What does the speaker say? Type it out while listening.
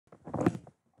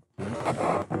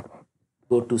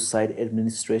go to site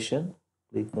administration,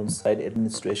 click on site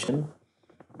administration,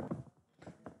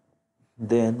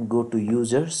 then go to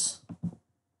users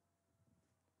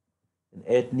and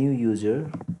add new user.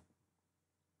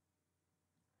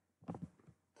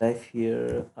 Type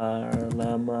here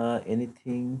Lama,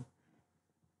 anything.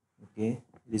 Okay,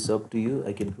 it is up to you.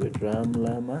 I can create Ram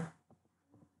Lama,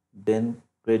 then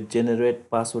create generate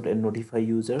password and notify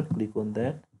user. Click on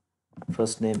that.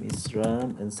 First name is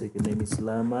Ram and second name is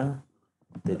Lama.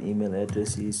 Then email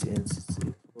address is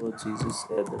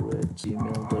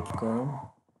ncc4jesus@gmail.com.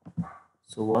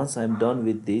 So once I'm done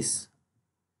with this,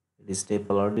 it is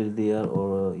Nepal already there,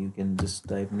 or you can just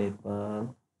type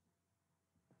Nepal.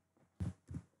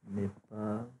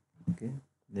 Okay,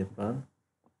 Nepal.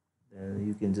 Then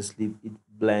you can just leave it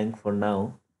blank for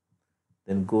now.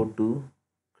 Then go to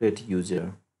create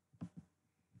user.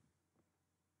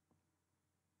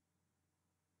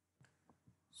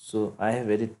 So I have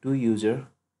added two user.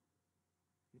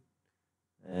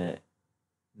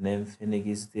 Name Fennec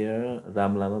is there,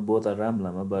 Ram Lama, both are Ram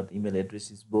Lama, but email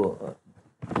address is both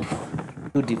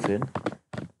two different.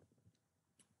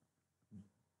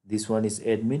 This one is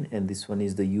admin and this one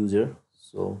is the user.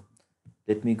 So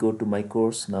let me go to my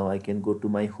course. Now I can go to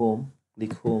my home,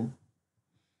 click home.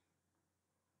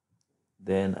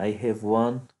 Then I have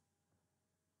one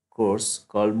course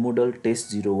called Moodle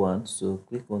Test 01. So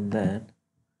click on that.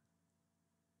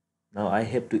 Now I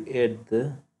have to add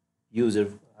the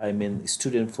user, I mean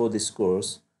student for this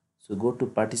course. So go to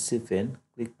participant,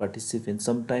 click participant.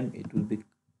 Sometime it will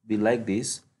be like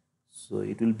this. So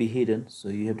it will be hidden. So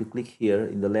you have to click here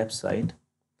in the left side.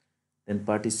 Then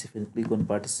participant, click on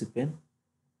participant.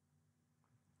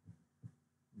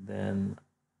 Then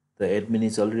the admin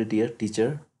is already here,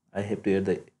 teacher. I have to add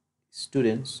the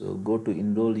student. So go to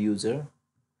enroll user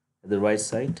at the right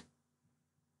side.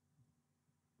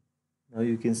 Now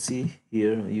you can see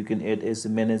here you can add as a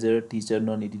manager, teacher,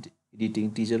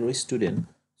 non-editing teacher, or student.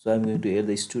 So I'm going to add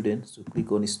the student. So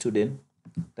click on student,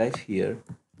 type here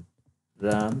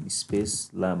Ram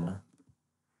space Lama,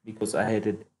 because I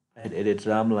had added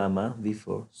Ram Lama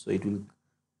before, so it will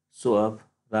show up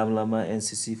Ram Lama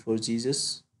NCC for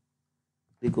Jesus.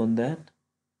 Click on that.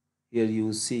 Here you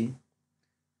will see.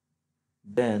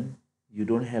 Then you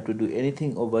don't have to do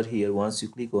anything over here. Once you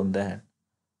click on that,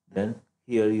 then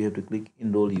here you have to click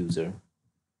enroll user.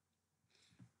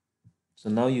 So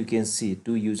now you can see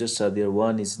two users are there.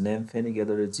 One is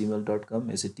namefenigather@gmail.com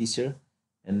as a teacher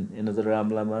and another Ram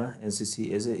Lama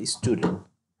NCC as a student.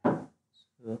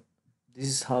 So this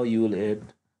is how you will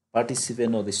add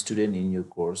participant or the student in your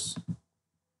course.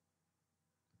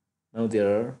 Now there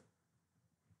are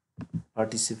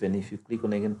participant. If you click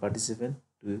on again participant,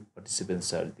 two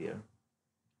participants are there.